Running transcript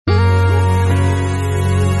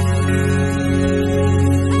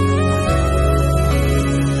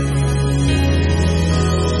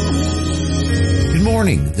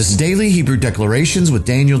This is Daily Hebrew Declarations with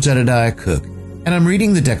Daniel Jedediah Cook, and I'm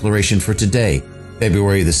reading the declaration for today,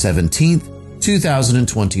 February the 17th,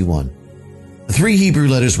 2021. The three Hebrew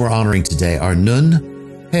letters we're honoring today are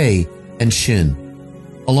Nun, He, and Shin.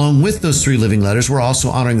 Along with those three living letters, we're also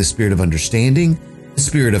honoring the spirit of understanding, the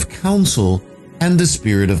spirit of counsel, and the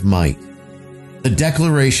spirit of might. The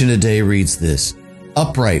declaration today reads this: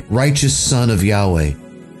 Upright, righteous Son of Yahweh,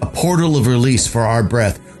 a portal of release for our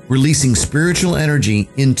breath, releasing spiritual energy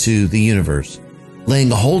into the universe, laying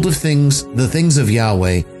hold of the things of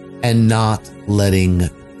Yahweh, and not letting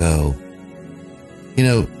go. You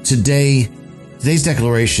know, today's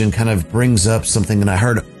declaration kind of brings up something that I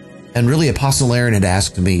heard, and really Apostle Aaron had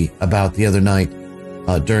asked me about the other night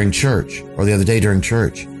during church, or the other day during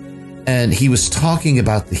church. And he was talking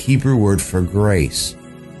about the Hebrew word for grace.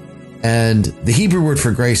 And the Hebrew word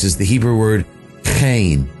for grace is the Hebrew word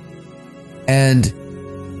chen. And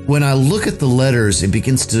when I look at the letters, it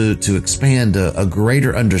begins to expand a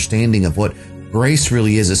greater understanding of what grace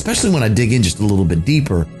really is, especially when I dig in just a little bit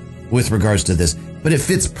deeper with regards to this. But it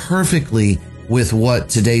fits perfectly with what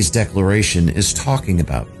today's declaration is talking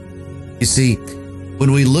about. You see,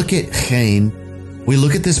 when we look at chen, we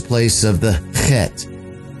look at this place of the chet.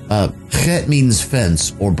 Chet means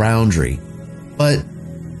fence or boundary, but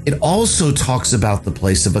it also talks about the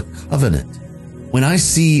place of a covenant. When I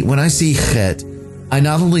see chet, I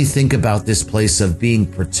not only think about this place of being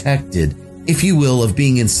protected, if you will, of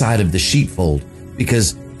being inside of the sheepfold,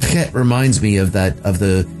 because chet reminds me of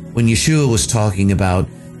when Yeshua was talking about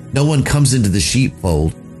no one comes into the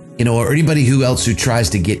sheepfold, or anybody else who tries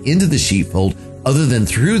to get into the sheepfold other than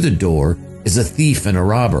through the door is a thief and a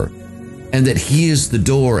robber, and that he is the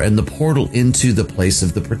door and the portal into the place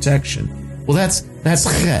of the protection. Well, that's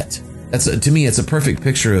chet. To me, it's a perfect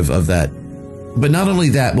picture of that. But not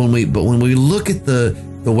only that, when we look at the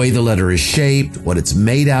way the letter is shaped, what it's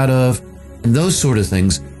made out of, and those sort of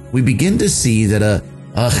things, we begin to see that a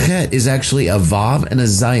chet is actually a vav and a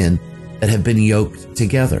zayin that have been yoked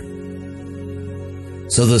together.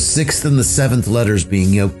 So the sixth and the seventh letters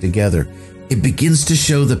being yoked together, it begins to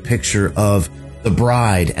show the picture of the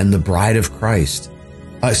bride and the bride of Christ.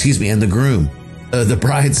 And the groom. The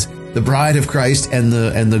bride of Christ and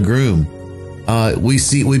the groom.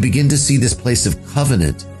 We begin to see this place of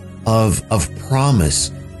covenant, of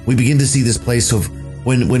promise. We begin to see this place of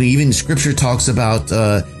when even Scripture talks about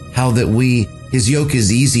how that his yoke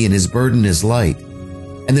is easy and his burden is light,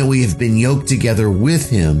 and that we have been yoked together with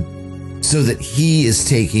him, so that he is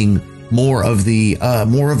taking more of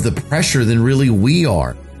the pressure than really we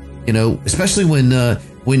are. Especially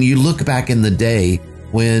when you look back in the day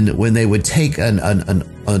when they would take an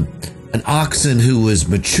oxen who was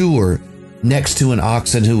mature next to an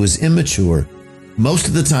oxen who was immature. Most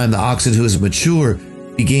of the time, the oxen who was mature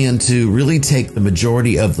began to really take the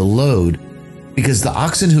majority of the load, because the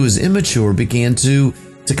oxen who was immature began to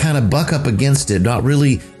kind of buck up against it, not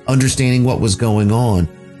really understanding what was going on,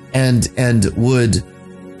 and would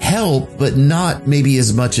help, but not maybe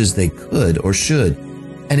as much as they could or should.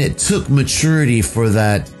 And it took maturity for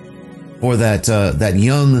that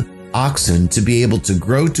young oxen to be able to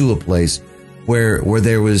grow to a place where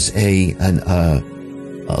there was a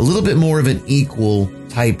little bit more of an equal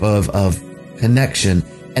type of connection,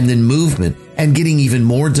 and then movement, and getting even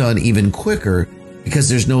more done even quicker, because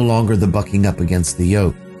there's no longer the bucking up against the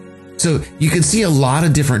yoke. So you can see a lot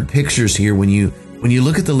of different pictures here when you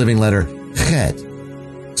look at the living letter chet.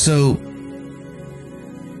 So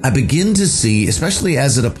I begin to see, especially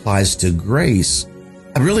as it applies to grace,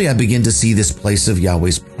 I begin to see this place of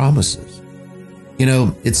Yahweh's promises.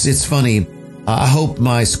 It's funny. I hope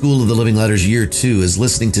my School of the Living Letters Year 2 is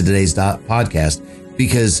listening to today's podcast,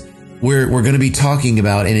 because we're going to be talking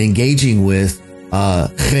about and engaging with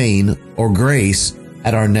chen, or grace,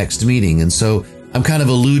 at our next meeting. And so I'm kind of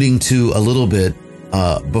alluding to a little bit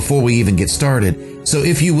before we even get started. So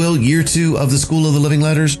if you will, Year 2 of the School of the Living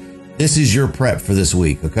Letters, this is your prep for this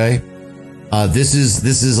week, okay? This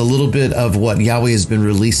is a little bit of what Yahweh has been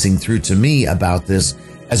releasing through to me about this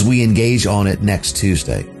as we engage on it next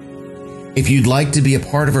Tuesday. If you'd like to be a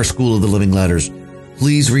part of our School of the Living Letters,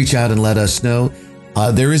 please reach out and let us know.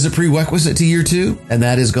 There is a prerequisite to Year 2, and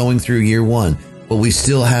that is going through Year 1. But we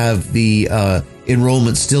still have the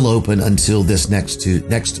enrollment still open until this next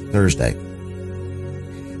Thursday.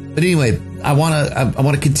 But anyway, I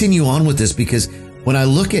want to continue on with this, because when I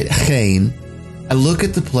look at chen, I look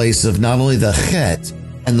at the place of not only the chet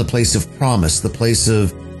and the place of promise, the place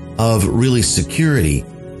of really security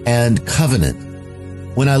and covenant.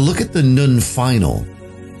 When I look at the nun final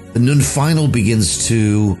begins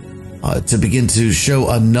to begin to show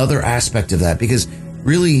another aspect of that, because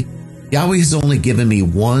really Yahweh has only given me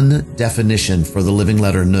one definition for the living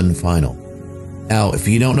letter Nun final. Now, if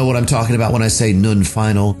you don't know what I'm talking about when I say Nun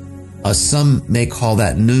final, some may call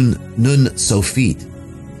that Nun Sophit.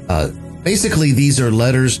 Basically, these are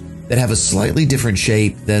letters that have a slightly different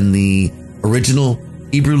shape than the original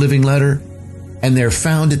Hebrew living letter, and they're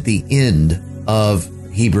found at the end of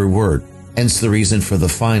Hebrew word, hence the reason for the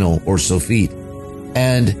final or Sophit.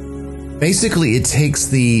 And basically, it takes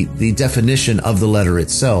the definition of the letter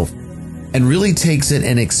itself and really takes it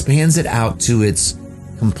and expands it out to its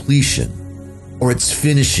completion, or its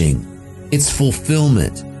finishing, its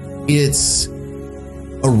fulfillment, its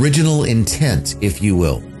original intent, if you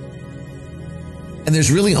will. And there's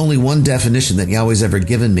really only one definition that Yahweh's ever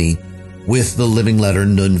given me with the living letter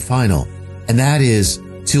Nun final, and that is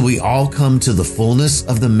till we all come to the fullness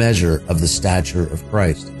of the measure of the stature of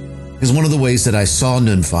Christ. Because one of the ways that I saw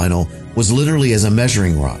Nun final was literally as a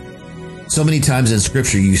measuring rod. So many times in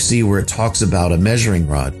scripture you see where it talks about a measuring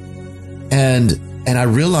rod. And I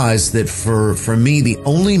realized that for me, the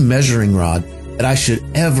only measuring rod that I should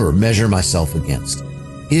ever measure myself against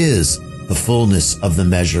is the fullness of the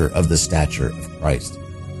measure of the stature of Christ.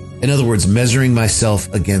 In other words, measuring myself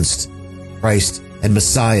against Christ and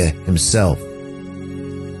Messiah himself.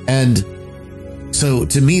 And so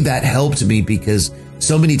to me, that helped me, because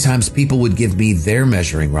so many times people would give me their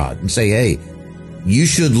measuring rod and say, hey, you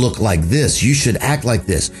should look like this. You should act like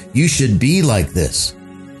this. You should be like this.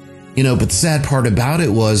 You know, but the sad part about it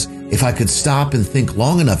was, if I could stop and think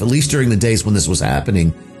long enough, at least during the days when this was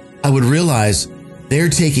happening, I would realize they're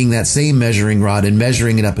taking that same measuring rod and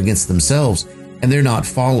measuring it up against themselves, and they're not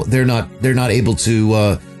able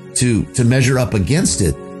to measure up against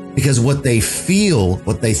it, because what they feel,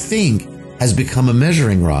 what they think, has become a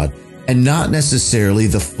measuring rod, and not necessarily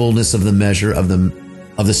the fullness of the measure of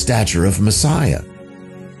the stature of Messiah.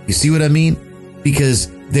 You see what I mean? Because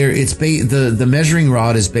the measuring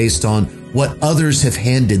rod is based on what others have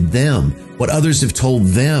handed them, what others have told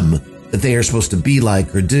them that they are supposed to be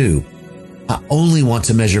like or do. I only want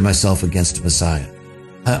to measure myself against Messiah.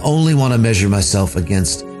 I only want to measure myself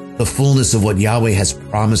against the fullness of what Yahweh has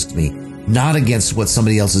promised me, not against what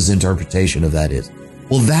somebody else's interpretation of that is.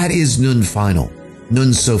 Well, that is Nun final,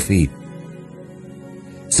 Nun Sophit.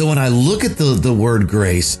 So when I look at the word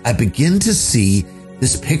grace, I begin to see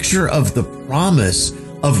this picture of the promise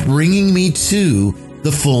of bringing me to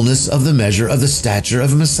the fullness of the measure of the stature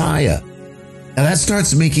of Messiah. Now that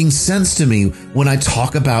starts making sense to me when I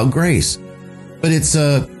talk about grace. But it's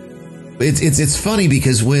funny,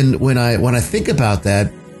 because when I think about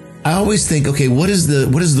that, I always think, okay, what is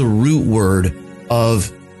the root word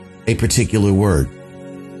of a particular word?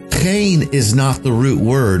 Cain is not the root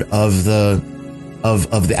word of that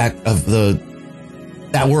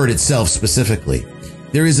word itself specifically.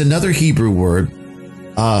 There is another Hebrew word,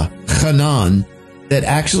 Hanan, that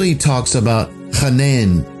actually talks about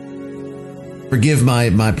Hanan. Forgive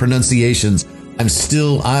my pronunciations. I'm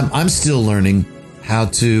still learning how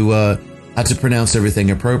to pronounce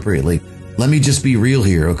everything appropriately. Let me just be real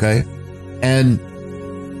here, okay? And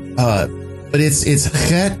but it's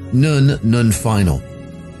Chet Nun final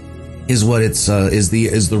is what it's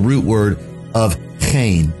is the root word of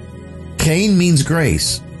Cain. Cain means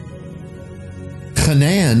grace.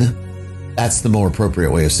 Hanan, that's the more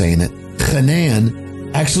appropriate way of saying it.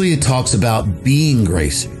 Hanan, actually it talks about being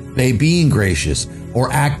gracious,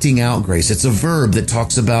 or acting out grace. It's a verb that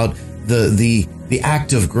talks about the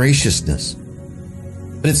act of graciousness.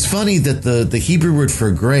 But it's funny that the Hebrew word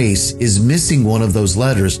for grace is missing one of those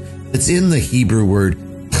letters that's in the Hebrew word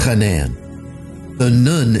Hanan, the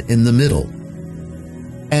nun in the middle.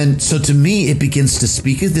 And so to me, it begins to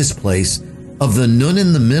speak of this place of the nun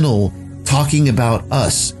in the middle, talking about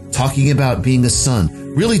us, talking about being a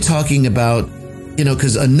son, really talking about,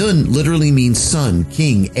 because a nun literally means son,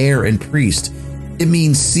 king, heir, and priest. It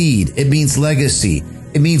means seed. It means legacy.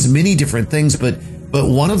 It means many different things, but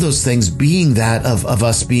one of those things being that of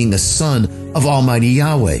us being a son of Almighty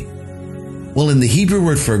Yahweh. Well, in the Hebrew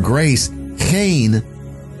word for grace, Cain,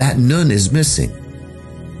 that nun is missing.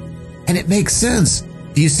 And it makes sense.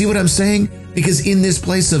 Do you see what I'm saying? Because in this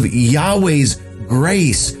place of Yahweh's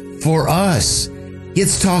grace for us,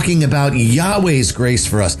 it's talking about Yahweh's grace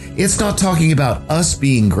for us. It's not talking about us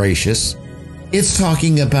being gracious. It's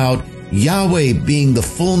talking about Yahweh being the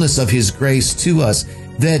fullness of his grace to us,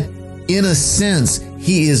 that in a sense,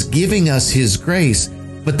 he is giving us his grace,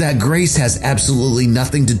 but that grace has absolutely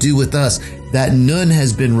nothing to do with us. That nun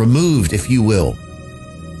has been removed, if you will,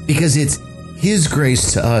 because it's his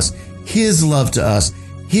grace to us, his love to us,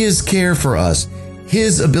 his care for us,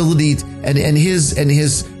 his ability and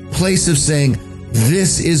his place of saying,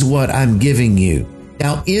 this is what I'm giving you.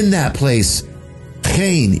 Now in that place,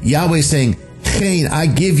 Chen, Yahweh saying, Chen, I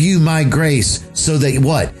give you my grace so that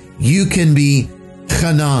what? You can be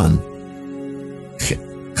Hanan.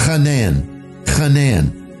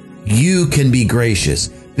 You can be gracious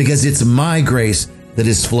because it's my grace that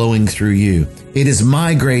is flowing through you. It is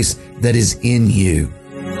my grace that is in you.